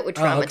control. That would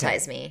Oh, okay.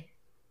 traumatize me.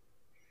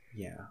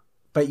 Yeah.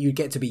 But you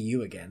get to be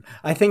you again.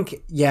 I think,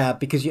 yeah,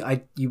 because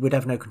you would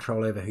have no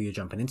control over who you're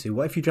jumping into.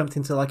 What if you jumped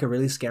into like a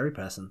really scary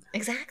person?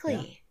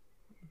 Exactly.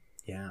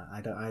 Yeah, I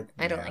I don't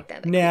yeah. like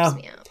that. That No.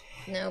 creeps me out.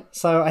 Nope.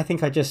 So I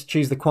think I just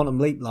choose the Quantum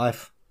Leap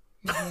life.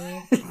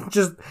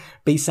 Just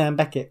be Sam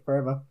Beckett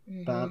forever.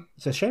 But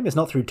it's a shame it's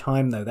not through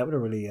time though. That would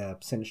have really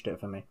cinched it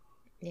for me.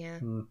 Yeah.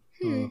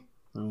 Mm.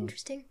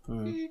 Interesting.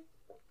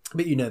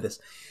 But you know this.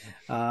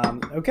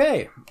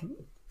 Okay.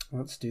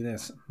 Let's do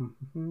this.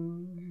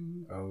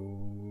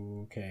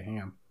 Okay,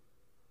 hang on.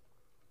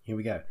 Here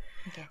we go.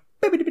 Okay.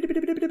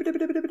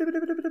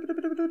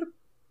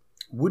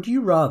 Would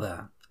you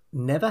rather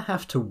never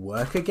have to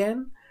work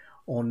again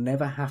or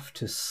never have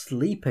to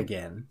sleep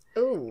again?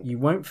 Ooh. You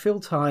won't feel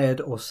tired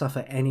or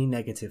suffer any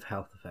negative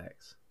health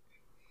effects.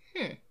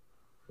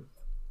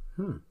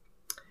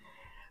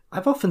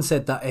 I've often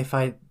said that if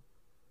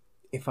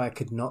I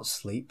could not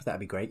sleep, that'd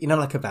be great. You know,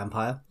 like a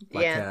vampire.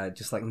 Like, Yeah.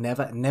 just like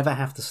never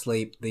have to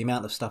sleep. The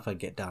amount of stuff I'd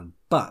get done.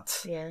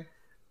 But Yeah.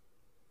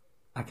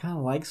 I kind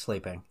of like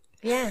sleeping.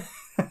 Yeah.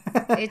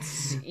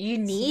 You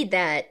need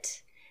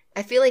that.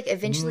 I feel like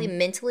eventually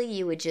mentally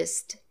you would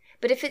just,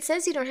 but if it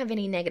says you don't have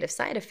any negative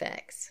side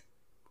effects.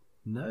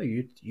 No,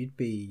 you'd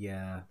be.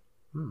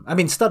 I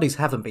mean, studies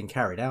haven't been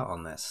carried out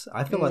on this.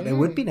 I feel like there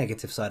would be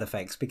negative side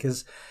effects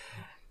because.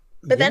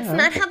 But that's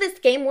not how this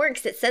game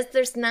works. It says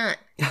there's not.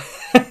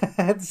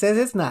 It says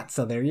it's not,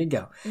 so there you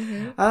go.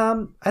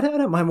 I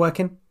don't mind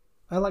working.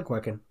 I like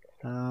working.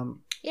 I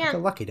Yeah.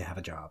 feel lucky to have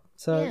a job.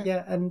 So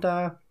yeah, and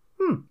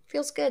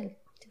Feels good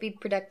to be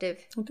productive.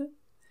 it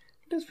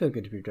does feel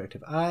good to be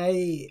productive.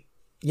 I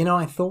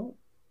thought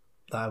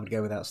that I would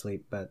go without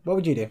sleep, but what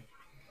would you do?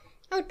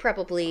 I would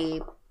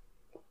probably.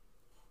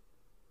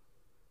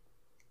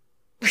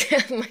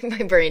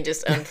 my brain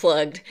just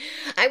unplugged.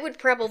 I would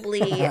probably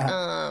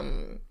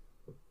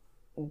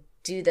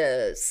do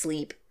the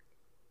sleep.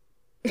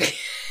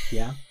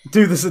 Yeah,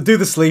 do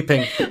the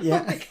sleeping.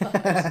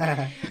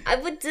 Yeah. I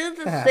would do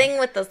the thing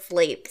with the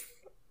sleep.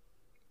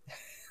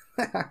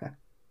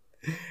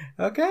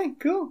 Okay,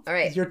 cool. All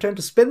right. It's your turn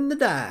to spin the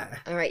die.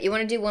 All right, you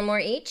want to do one more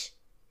each?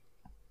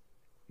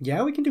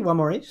 Yeah, we can do one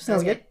more each.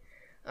 Sounds good.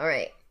 All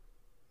right.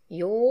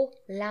 Your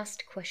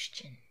last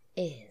question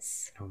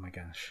is: Oh my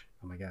gosh,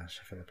 I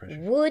feel the pressure.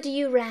 would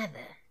you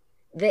rather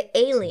the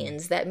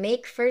aliens that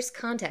make first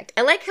contact?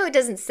 I like how it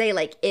doesn't say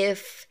like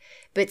if,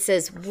 but it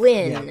says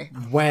when. Yeah.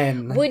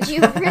 When? Would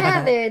you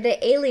rather the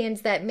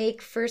aliens that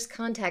make first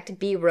contact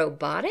be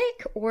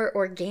robotic or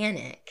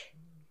organic?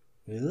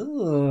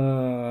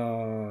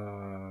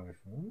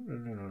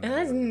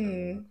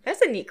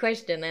 That's a neat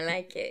question. I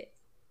like it.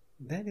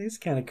 That is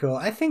kind of cool.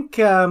 I think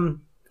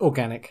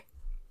organic,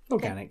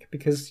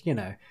 because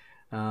I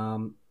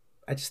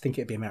just think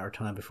it'd be a matter of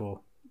time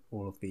before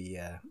all of the.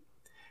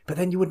 But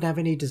then you wouldn't have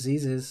any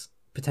diseases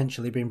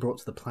potentially being brought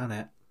to the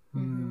planet.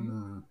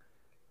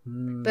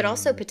 But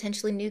also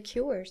potentially new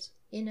cures.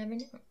 You never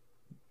know.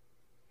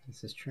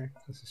 This is true.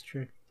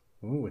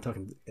 Ooh, we're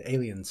talking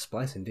alien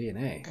splicing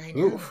DNA. I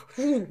know.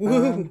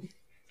 Ooh,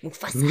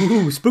 Mufasa.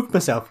 Ooh, spooked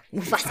myself.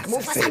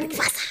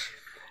 Mufasa.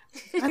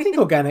 I think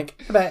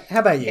organic. How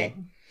about you?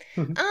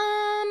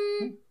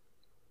 Okay.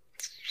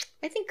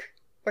 I think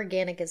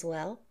organic as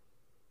well.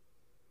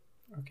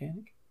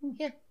 Organic?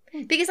 Yeah.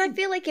 Because I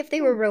feel like if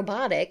they were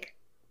robotic,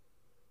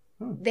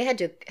 they had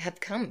to have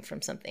come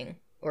from something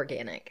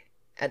organic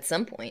at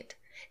some point.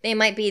 They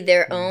might be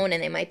their own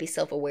and they might be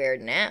self-aware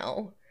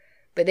now,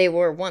 but they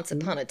were once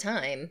upon a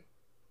time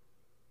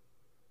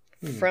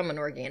from an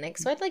organic.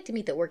 So I'd like to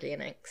meet the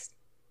organics.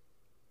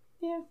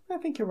 Yeah, I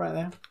think you're right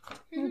there.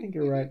 I think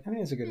you're right. I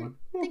think it's a good one.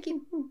 Thank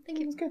you. Thank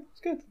you. It's good. It's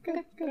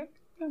good. Good.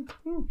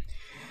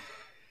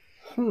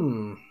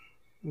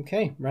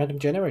 Okay, random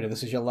generator.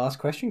 This is your last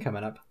question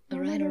coming up. All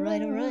right. All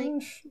right.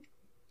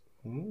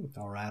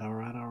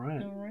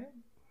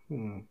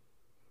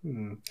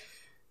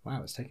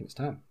 Wow, it's taking its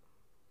time.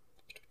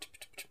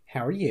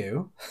 How are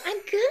you?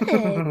 I'm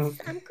good.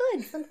 I'm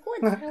good.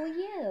 How are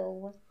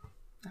you?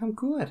 I'm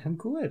good.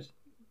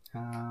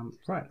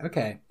 Right,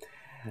 okay.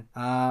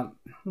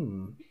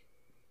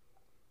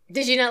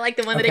 Did you not like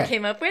the one that it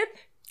came up with?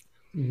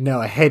 No,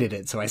 I hated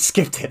it, so I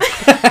skipped it.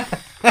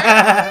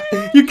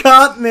 You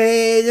caught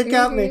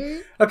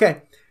me.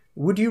 Okay.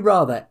 Would you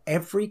rather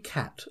every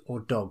cat or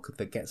dog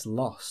that gets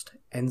lost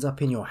ends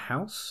up in your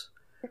house?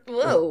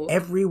 Whoa.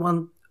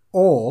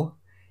 Or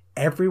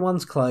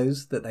everyone's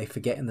clothes that they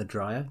forget in the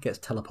dryer gets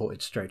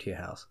teleported straight to your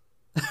house?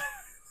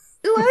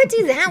 Ooh, I would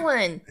do that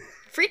one.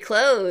 Free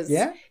clothes.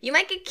 Yeah? You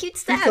might get cute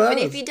stuff, and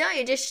if you don't,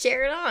 you just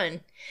share it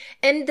on.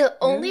 And the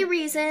only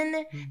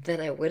reason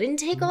that I wouldn't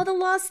take all the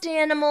lost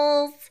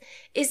animals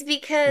is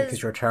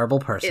because you're a terrible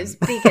person. Is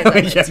because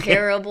I'm a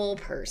terrible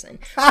person.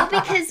 Well,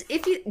 because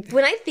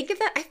when I think of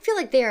that, I feel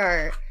like there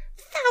are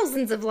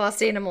thousands of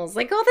lost animals,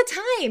 like all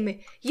the time.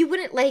 You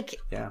wouldn't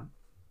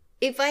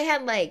if I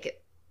had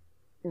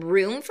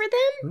room for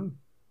them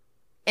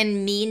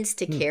and means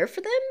to care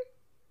for them,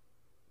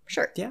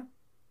 sure. Yeah.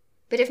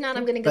 But if not,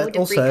 I'm going to go with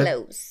the free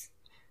clothes.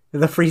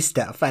 The free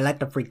stuff. I like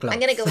the free clothes. I'm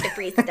going to go with the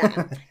free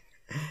stuff.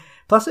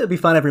 Plus, it would be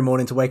fun every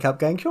morning to wake up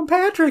going, Sean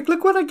Patrick,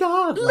 look what I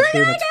got. Look,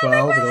 I got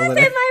my wallet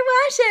in my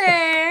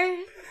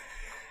washer.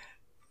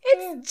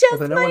 It's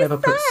just my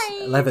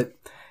size.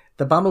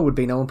 The bummer would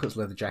be no one puts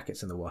leather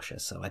jackets in the washer,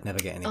 so I'd never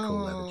get any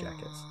cool leather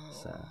jackets.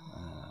 So,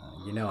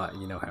 you know how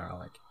I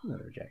like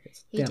leather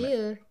jackets. You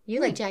do.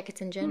 You like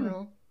jackets in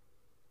general.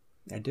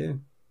 I do.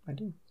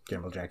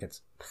 General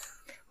jackets.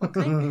 What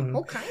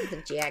kinds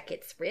of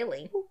jackets,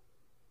 really?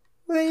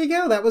 Well, there you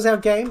go. That was our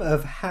game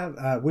of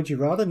Would You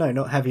Rather? No,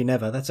 not Have You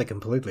Never. That's a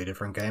completely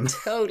different game.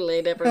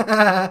 Totally different.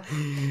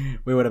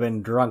 We would have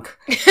been drunk.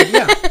 But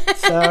yeah.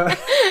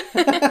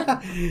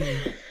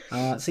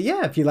 So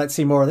yeah, if you'd like to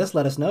see more of this,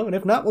 let us know. And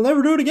if not, we'll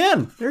never do it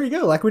again. There you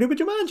go, like we did with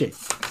Jumanji.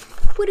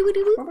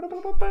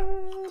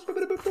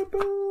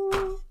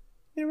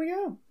 Here we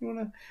go.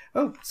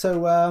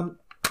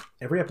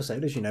 Every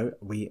episode, as you know,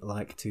 we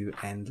like to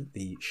end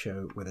the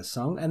show with a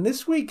song. And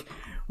this week,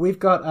 we've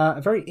got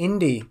a very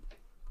indie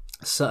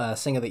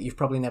singer that you've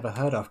probably never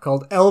heard of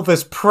called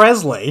Elvis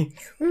Presley.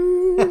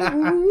 What? We got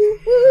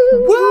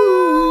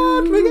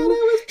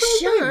Elvis Presley.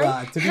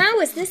 Sean,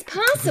 how is this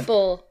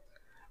possible?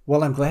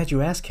 Well, I'm glad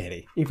you asked,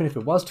 Katie, even if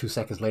it was 2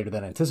 seconds later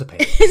than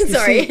anticipated.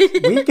 Sorry.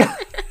 We got...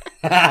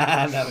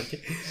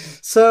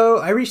 So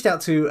I reached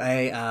out to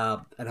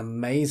an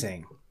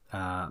amazing...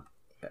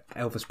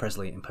 Elvis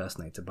Presley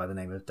impersonator by the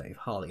name of Dave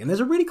Harley, and there's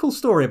a really cool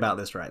story about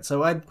this, right?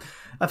 So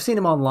I've seen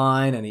him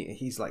online, and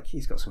he's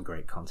got some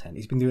great content.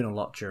 He's been doing a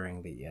lot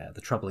during the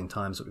troubling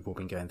times that we've all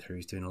been going through.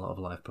 He's doing a lot of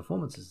live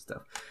performances and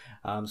stuff.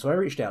 So I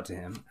reached out to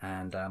him,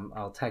 and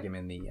I'll tag him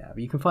in the.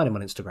 You can find him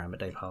on Instagram at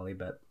Dave Harley,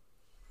 but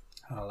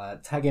I'll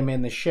tag him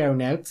in the show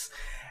notes.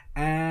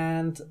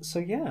 And so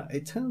yeah,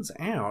 it turns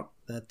out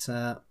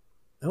that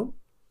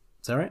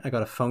sorry, I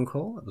got a phone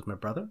call. It was my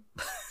brother.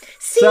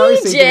 Sorry,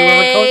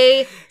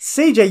 CJ.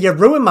 CJ, you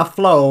ruined my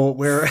flow.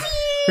 We're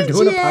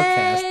doing a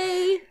podcast.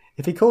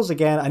 If he calls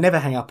again, I never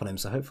hang up on him,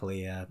 so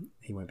hopefully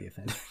he won't be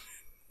offended.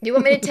 You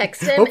want me to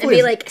text him and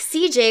be like,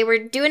 CJ,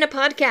 we're doing a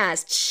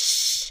podcast.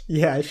 Shh.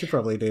 Yeah, I should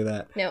probably do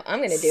that. No, I'm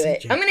going to do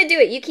it. I'm going to do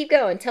it. You keep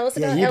going. Tell us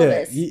about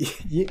Elvis.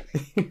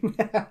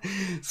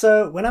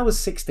 So when I was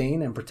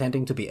 16 and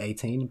pretending to be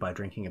 18 by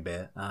drinking a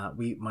beer,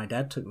 my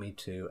dad took me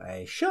to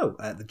a show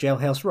at the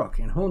Jailhouse Rock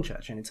in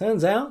Hornchurch. And it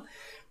turns out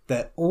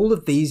that all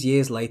of these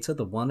years later,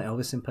 the one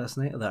Elvis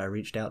impersonator that I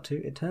reached out to,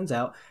 it turns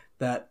out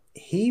that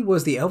he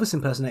was the Elvis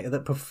impersonator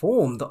that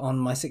performed on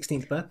my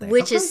 16th birthday.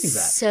 Which is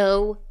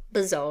so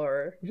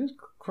bizarre. Which is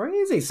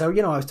crazy. So,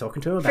 I was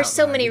talking to him about... For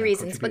so many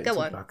reasons, but go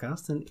on.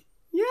 Podcast and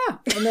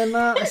then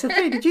I said,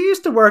 hey, did you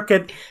used to work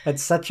at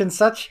such and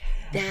such?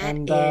 That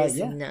is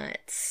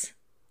nuts.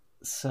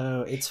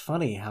 So it's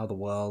funny how the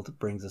world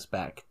brings us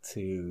back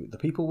to the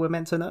people we're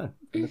meant to know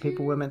and the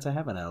people we're meant to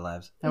have in our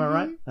lives. Am I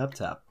right? Up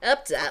top.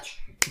 Up top.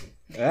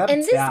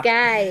 And this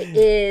guy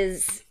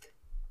is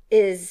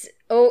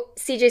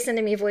CJ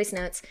sending me voice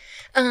notes.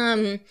 So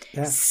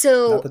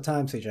not the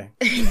time, CJ.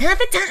 Not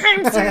the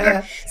time,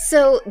 sir.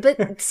 So,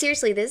 but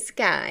seriously, this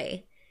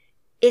guy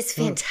is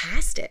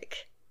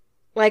fantastic.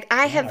 Like,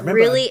 I have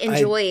really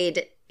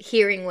enjoyed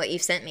hearing what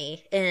you've sent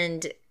me,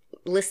 and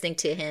listening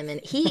to him,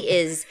 and he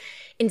is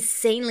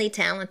insanely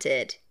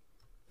talented.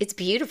 It's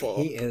beautiful.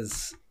 He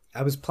is.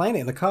 I was playing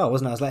it in the car,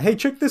 wasn't I? I was like, hey,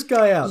 check this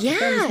guy out.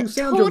 Yeah,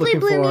 totally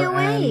blew me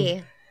away.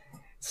 And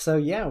so,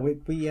 yeah, we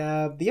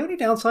the only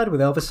downside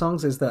with Elvis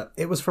songs is that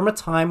it was from a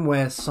time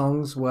where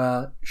songs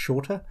were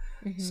shorter.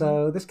 Mm-hmm.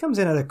 So this comes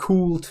in at a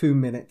cool 2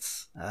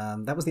 minutes.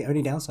 That was the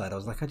only downside. I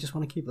was like, I just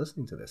want to keep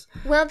listening to this.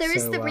 Well, there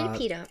is the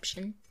repeat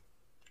option.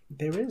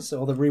 There is,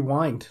 or the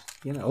rewind,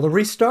 or the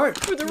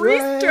restart. Or the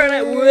restart.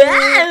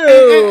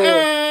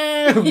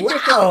 Wow!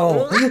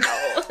 Wow!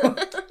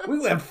 We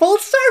went full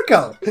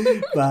circle.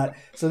 But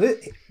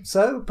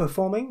so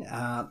performing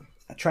a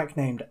track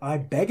named "I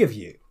Beg of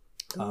You"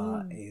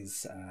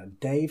 is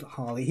Dave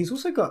Harley. He's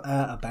also got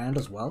a band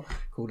as well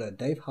called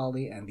Dave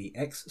Harley and the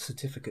X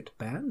Certificate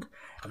Band,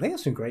 and they have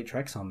some great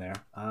tracks on there.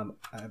 I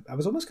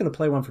was almost going to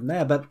play one from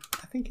there, but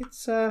I think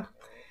it's.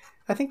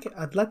 I think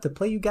I'd like to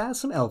play you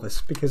guys some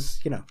Elvis because,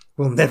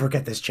 we'll never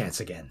get this chance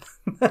again.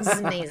 This is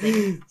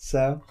amazing.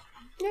 So,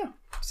 yeah.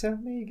 So,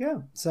 there you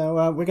go.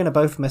 So, we're going to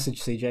both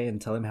message CJ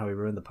and tell him how we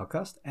ruined the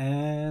podcast.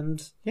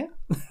 And, yeah.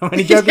 When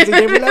you joking,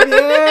 CJ, we love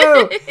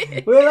you!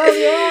 We love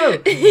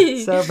you!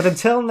 So, but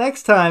until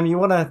next time, you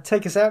want to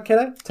take us out,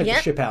 kiddo? Take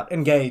the ship out.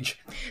 Engage.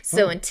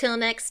 So, until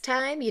next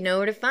time, you know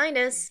where to find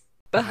us.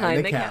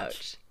 Behind the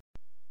couch.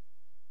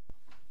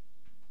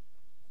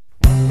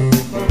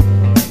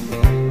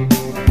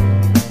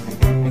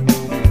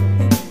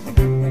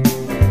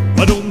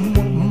 I don't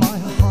want my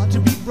heart to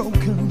be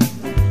broken.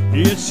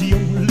 It's the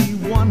only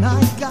one I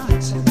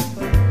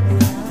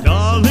got.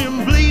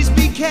 Darling, please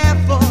be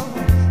careful.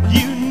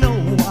 You know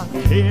I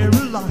care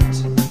a lot.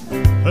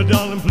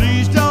 Darling,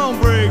 please don't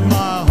break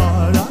my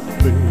heart. I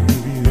beg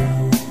you.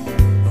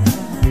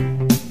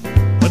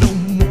 I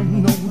don't want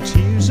no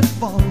tears are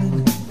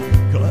falling,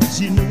 'cause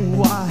you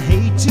know I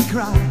hate to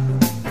cry.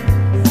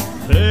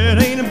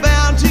 It ain't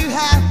bound to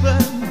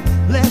happen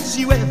unless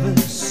you ever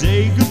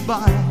say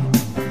goodbye.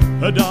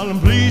 Darling,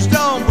 please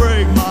don't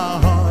break my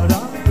heart,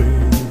 I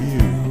beg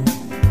you.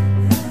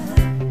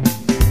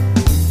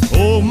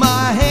 Hold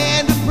my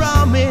hand and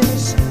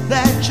promise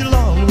that you'll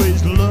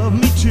always love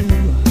me too.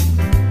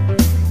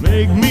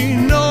 Make me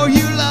know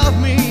you love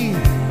me,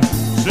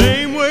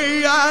 same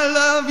way I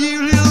love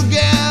you, little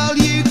girl.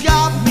 You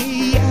got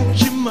me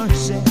at your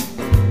mercy,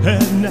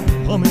 and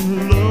now I'm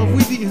in love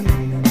with you.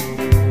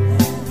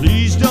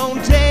 Please don't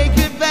take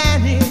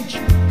advantage,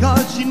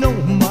 'cause you know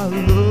my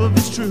love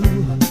is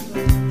true.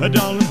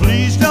 Darling,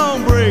 please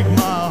don't break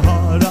my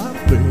heart, I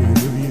beg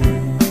of you.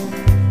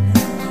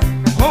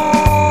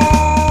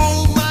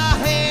 Hold my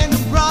hand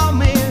and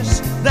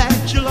promise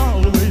that you'll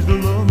always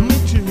love me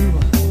too.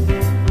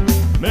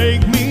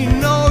 Make me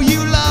know you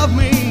love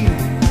me,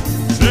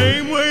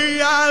 same way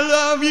I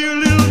love you,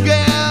 little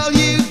girl.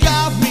 You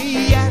got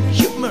me at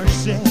your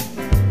mercy,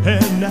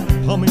 and now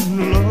I'm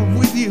in love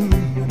with you.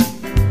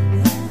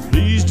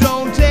 Please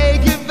don't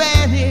take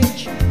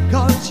advantage,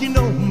 'cause you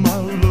know my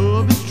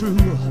love is true.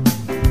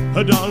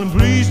 Darling,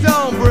 please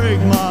don't break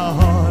my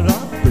heart, I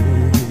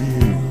beg of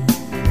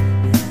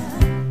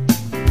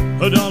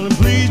you. Darling,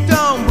 please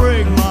don't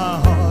break my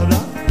heart, I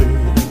beg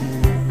of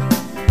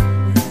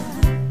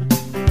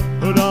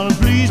you. Darling,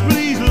 please,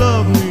 please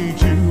love me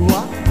too, I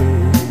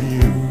beg of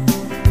you.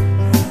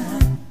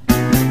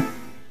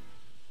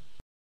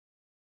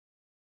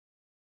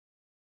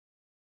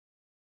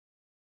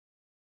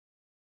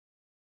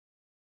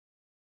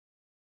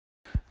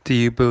 Do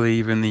you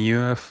believe in the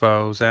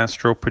UFOs,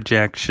 astral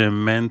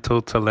projection,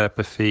 mental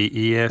telepathy,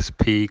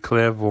 ESP,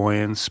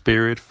 clairvoyance,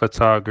 spirit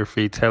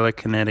photography,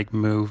 telekinetic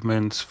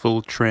movements,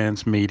 full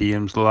trance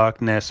mediums,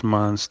 Loch Ness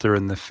Monster,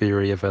 and the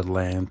theory of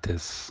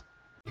Atlantis?